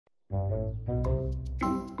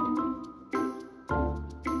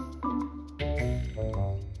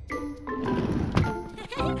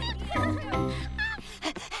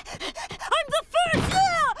the first!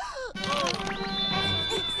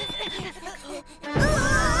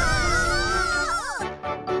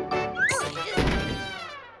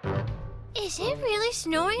 Is it really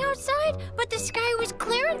snowing outside? But the sky was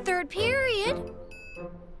clear in third period.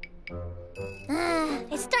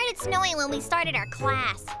 It started snowing when we started our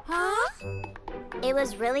class. Huh? It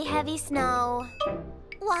was really heavy snow.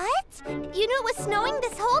 What? You knew it was snowing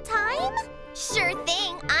this whole time? Sure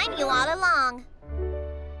thing. I knew all along.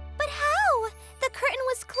 But how? The curtain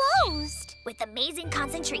was closed. With amazing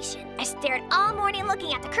concentration, I stared all morning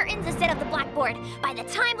looking at the curtains instead of the blackboard. By the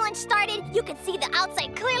time lunch started, you could see the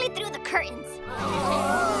outside clearly through the curtains. Oh.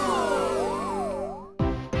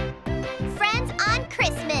 Friends on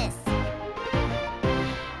Christmas.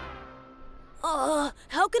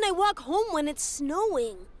 How can I walk home when it's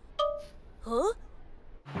snowing? Huh?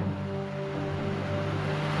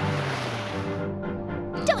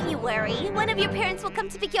 Don't you worry. One of your parents will come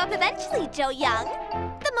to pick you up eventually, Joe Young.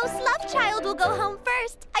 The most loved child will go home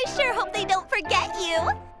first. I sure hope they don't forget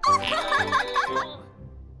you.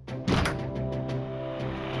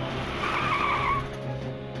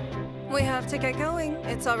 We have to get going.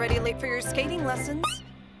 It's already late for your skating lessons.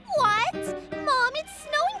 What? Mom, it's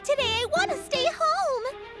snowing today. I want to stay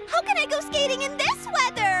home. How can I go skating in this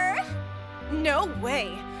weather? No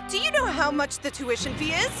way. Do you know how much the tuition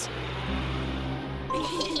fee is?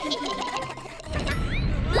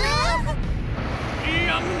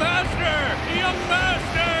 Young master! Young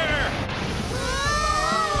master!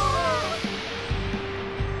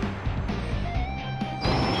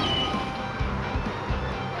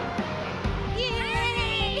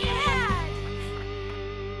 Yay!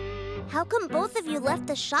 How come both of you left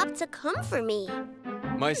the shop to come for me?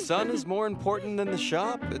 My son is more important than the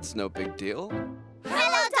shop. It's no big deal.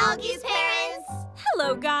 Hello, Doggy's parents!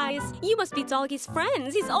 Hello, guys. You must be Doggy's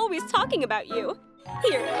friends. He's always talking about you.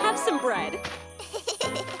 Here, have some bread.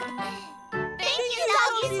 Thank you,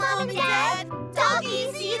 Doggy's mom and dad!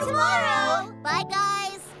 Doggy, see you tomorrow! Bye,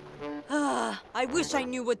 guys! I wish I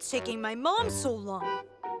knew what's taking my mom so long.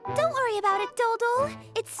 Don't worry about it, Dodo.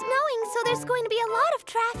 It's snowing, so there's going to be a lot of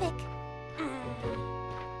traffic.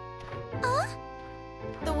 Huh?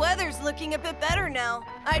 The weather's looking a bit better now.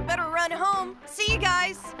 I'd better run home. See you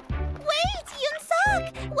guys. Wait,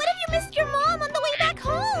 Yoon-suk! What if you missed your mom on the way back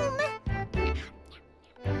home?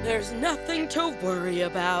 There's nothing to worry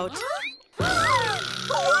about. Who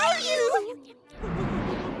are you?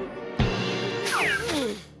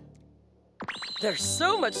 There's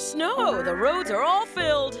so much snow. The roads are all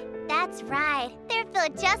filled. That's right. They're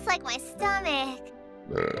filled just like my stomach.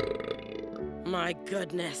 My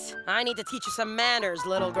goodness. I need to teach you some manners,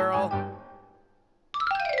 little girl.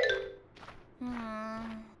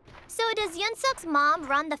 So does Yoon-suk's mom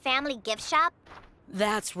run the family gift shop?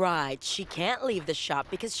 That's right. She can't leave the shop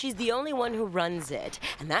because she's the only one who runs it.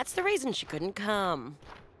 And that's the reason she couldn't come.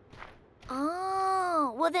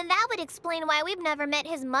 Oh, well then that would explain why we've never met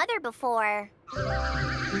his mother before.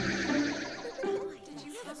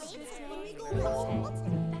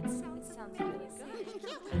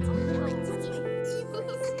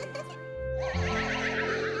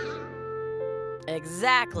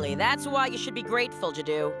 Exactly. That's why you should be grateful,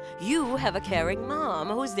 Jadoo. You have a caring mom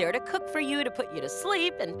who's there to cook for you, to put you to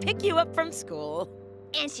sleep, and pick you up from school.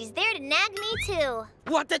 And she's there to nag me, too.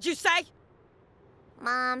 What did you say?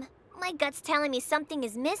 Mom, my gut's telling me something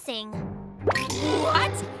is missing.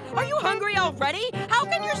 What? Are you hungry already? How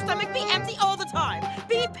can your stomach be empty all the time?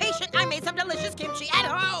 Be patient. I made some delicious kimchi at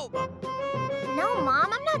home. No,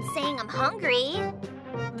 Mom, I'm not saying I'm hungry.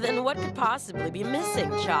 Then what could possibly be missing,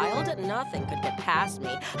 child? Nothing could get past me.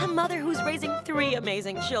 A mother who's raising 3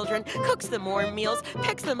 amazing children, cooks them warm meals,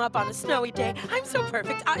 picks them up on a snowy day. I'm so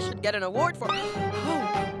perfect, I should get an award for...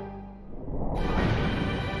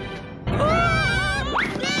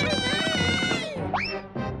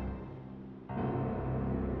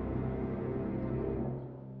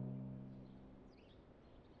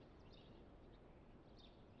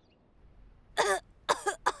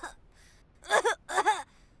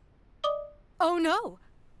 Oh no!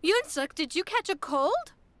 Yoon-suk, did you catch a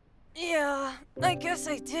cold? Yeah, I guess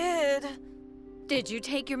I did. Did you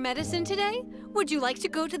take your medicine today? Would you like to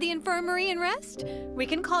go to the infirmary and rest? We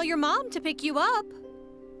can call your mom to pick you up.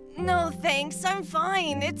 No, thanks. I'm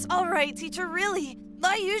fine. It's all right, teacher, really.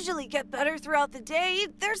 I usually get better throughout the day.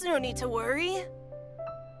 There's no need to worry.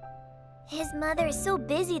 His mother is so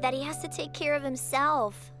busy that he has to take care of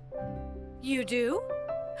himself. You do?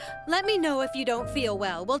 Let me know if you don't feel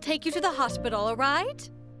well. We'll take you to the hospital, all right?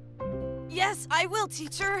 Yes, I will,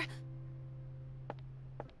 teacher.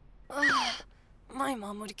 Ugh, my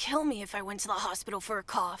mom would kill me if I went to the hospital for a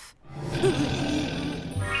cough. Here,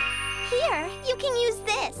 you can use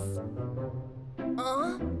this.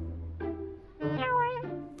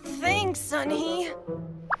 Thanks, Sunny.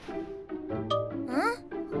 Huh?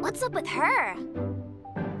 What's up with her?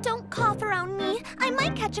 Don't cough around me. I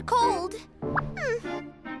might catch a cold.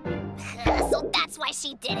 So that's why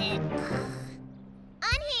she did it.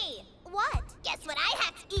 Anhi! What? Guess what I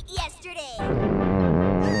had to eat yesterday?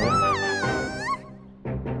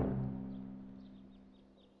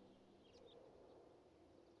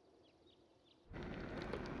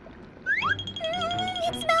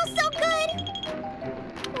 It smells so good!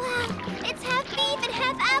 Wow, it's half beef and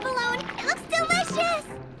half abalone. It looks delicious!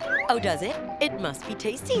 Oh, does it? It must be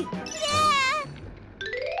tasty. Yeah!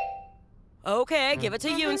 Okay, give it to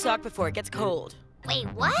Yoonsuck before it gets cold. Wait,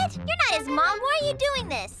 what? You're not his mom. Why are you doing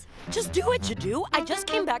this? Just do it, Jadoo. I just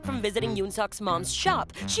came back from visiting Yoonsuck's mom's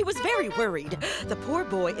shop. She was very worried. The poor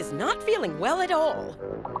boy is not feeling well at all.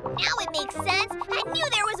 Now it makes sense. I knew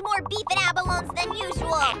there was more beef and abalones than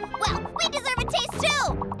usual. Well, we deserve a taste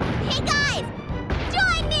too. Hey guys,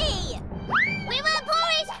 join me. We want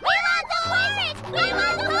porridge. We want the porridge. We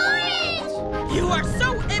want the porridge. You are so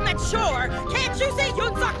immature. Can't you see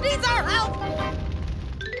Yoonsuck needs our help?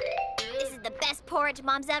 This is the best porridge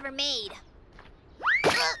Mom's ever made.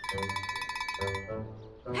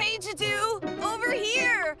 Hey, Jadoo! Over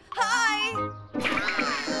here! Hi!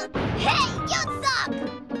 Hey, Yoonsuck!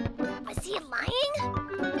 Was he lying?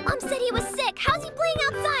 Mom said he was sick. How's he playing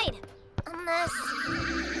outside? Unless...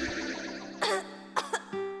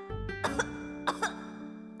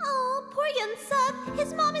 Oh, poor Yoonsuck.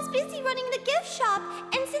 His mom is busy running the gift shop,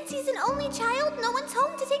 and since he's an only child, no one's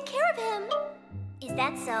home to take care of him. Is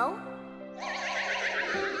that so?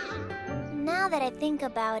 Now that I think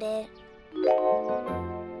about it...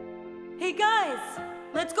 Hey guys,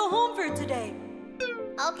 let's go home for today.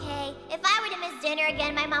 Okay, if I were to miss dinner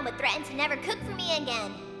again, my mom would threaten to never cook for me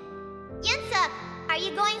again. Yoonsuck, are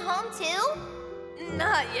you going home too?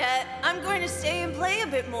 Not yet. I'm going to stay and play a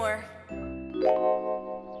bit more.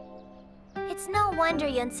 It's no wonder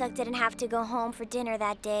Yoonsuck didn't have to go home for dinner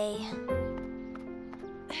that day.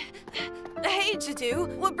 Hey, Jadoo,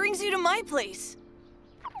 what brings you to my place?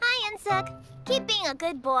 Hi, Yoonsuck. Keep being a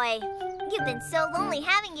good boy. You've been so lonely,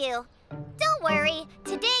 haven't you? Don't worry.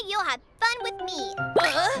 Today you'll have fun with me.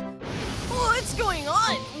 What's going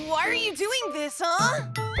on? Why are you doing this, huh?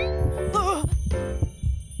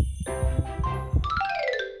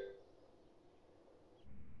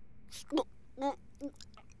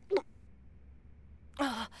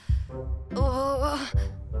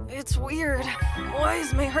 It's weird. Why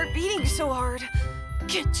is my heart beating so hard?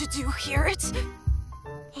 Can't Jadoo hear it?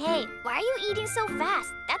 Hey, why are you eating so fast?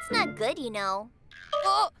 That's not good, you know.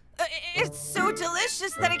 Oh, it's so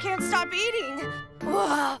delicious that I can't stop eating.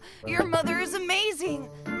 Wow, your mother is amazing.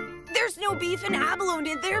 There's no beef and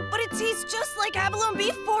abalone in there, but it tastes just like abalone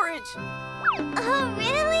beef porridge. Oh,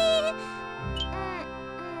 really?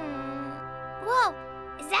 Whoa,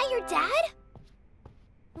 is that your dad?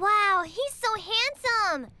 Wow, he's so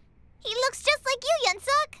handsome. He looks just like you,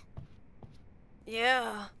 Yoonsuck.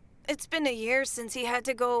 Yeah, it's been a year since he had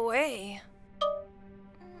to go away.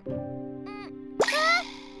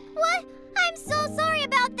 What? I'm so sorry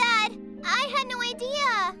about that. I had no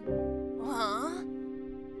idea. Huh?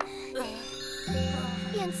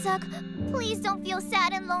 Yoonsuck, please don't feel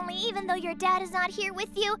sad and lonely even though your dad is not here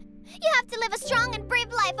with you. You have to live a strong and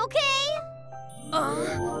brave life, okay?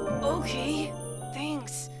 Okay.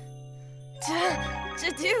 Thanks.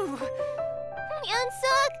 Jadoo.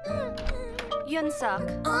 Yoonsuck.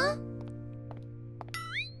 Yoonsuck. Huh?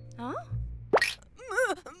 Huh?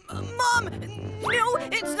 Mom! No,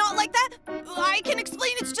 it's not like that! I can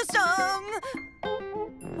explain, it's just,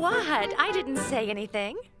 What? I didn't say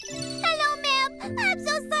anything. Hello, ma'am. I'm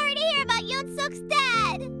so sorry to hear about Yoonsuck's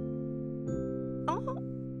dad.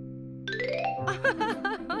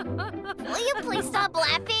 Will you please stop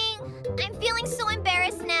laughing? I'm feeling so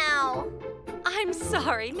embarrassed now. I'm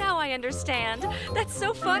sorry. Now I understand. That's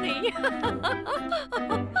so funny.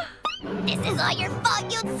 This is all your fault,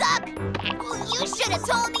 Yoonsuck! You should have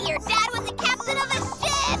told me your dad was the captain of a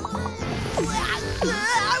ship!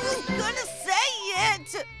 I was gonna say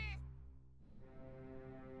it!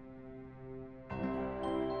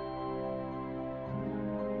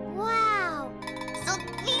 Wow! So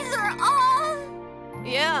these are all...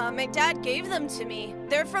 Yeah, my dad gave them to me.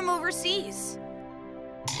 They're from overseas.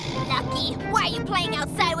 Lucky! Why are you playing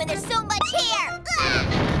outside when there's so much here?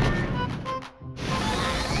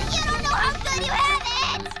 You don't know how good you have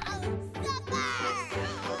it! Sucker!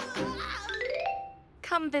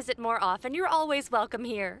 come visit more often. You're always welcome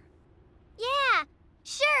here. Yeah,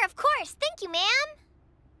 sure, of course. Thank you, ma'am.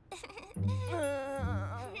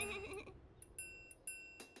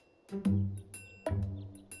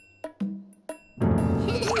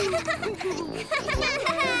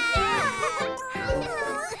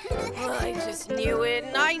 I just knew it,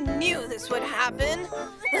 and I knew this would happen.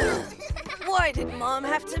 Why did Mom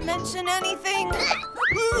have to mention anything?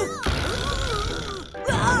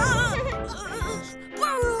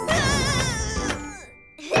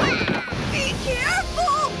 Be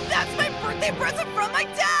careful! That's my birthday present from my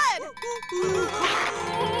dad!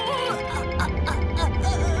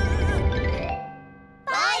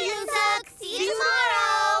 Bye, Yoonsuk. See you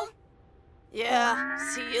tomorrow. Yeah,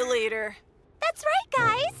 see you later. That's right,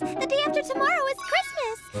 guys. The day after tomorrow is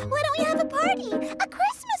Christmas. Why don't we have a party? A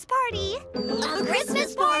Christmas party. A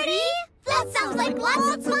Christmas party? That sounds like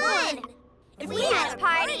lots of fun. If we had a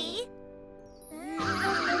party.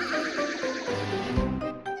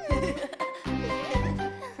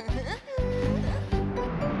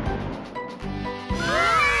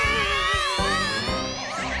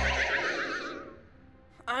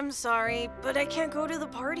 I'm sorry, but I can't go to the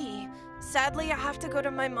party. Sadly, I have to go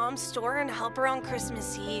to my mom's store and help her on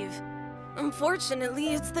Christmas Eve.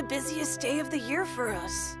 Unfortunately, it's the busiest day of the year for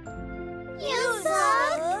us.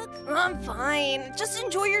 Yoonsuk. I'm fine. Just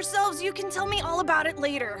enjoy yourselves. You can tell me all about it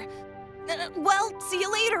later. Well, see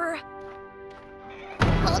you later.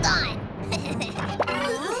 Hold on.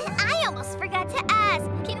 I almost forgot to ask.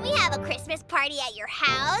 Can we have a Christmas party at your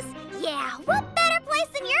house? Yeah, what better place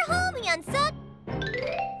than your home, Yoonsuk?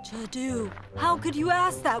 Jadoo, how could you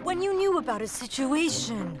ask that when you knew about his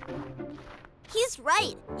situation? He's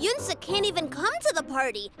right. Yoonsuk can't even come to the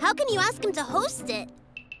party. How can you ask him to host it?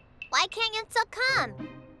 Why can't Yoonsuk come?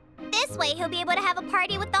 This way he'll be able to have a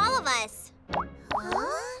party with all of us.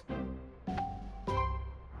 Huh?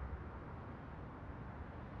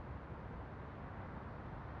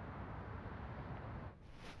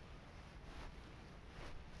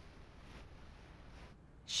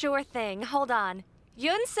 Sure thing. Hold on.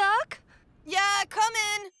 Yoonsuk? Yeah, come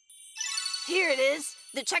in. Here it is.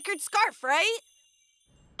 The checkered scarf, right?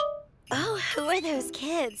 Oh, who are those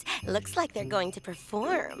kids? Looks like they're going to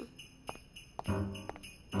perform.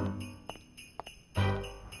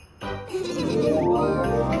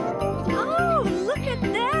 Oh, look at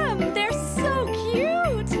them! They're so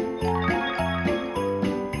cute!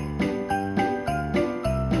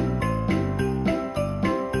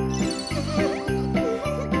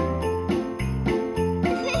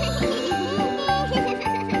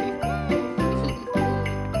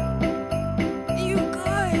 You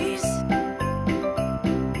guys.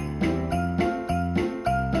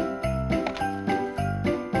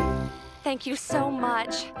 Thank you so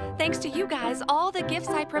much. Thanks to you guys, all the gifts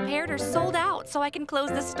I prepared are sold out, so I can close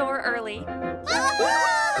the store early. Ma'am,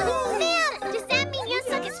 does that mean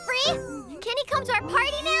Yoonsuk is free? Can he come to our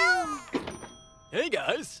party now? Hey,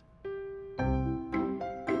 guys.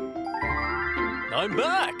 I'm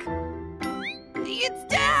back. It's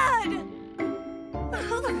Dad!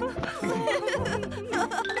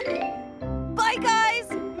 Bye,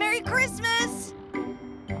 guys! Merry Christmas!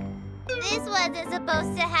 This wasn't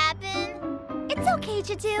supposed to happen. It's okay,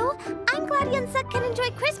 Jadoo. I'm glad Yoonsuk can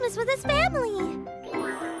enjoy Christmas with his family.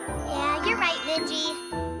 Yeah, you're right, Ninji.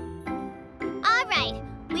 All right,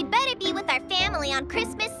 we'd better be with our family on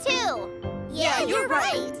Christmas, too. Yeah, you're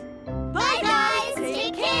right. Bye, guys!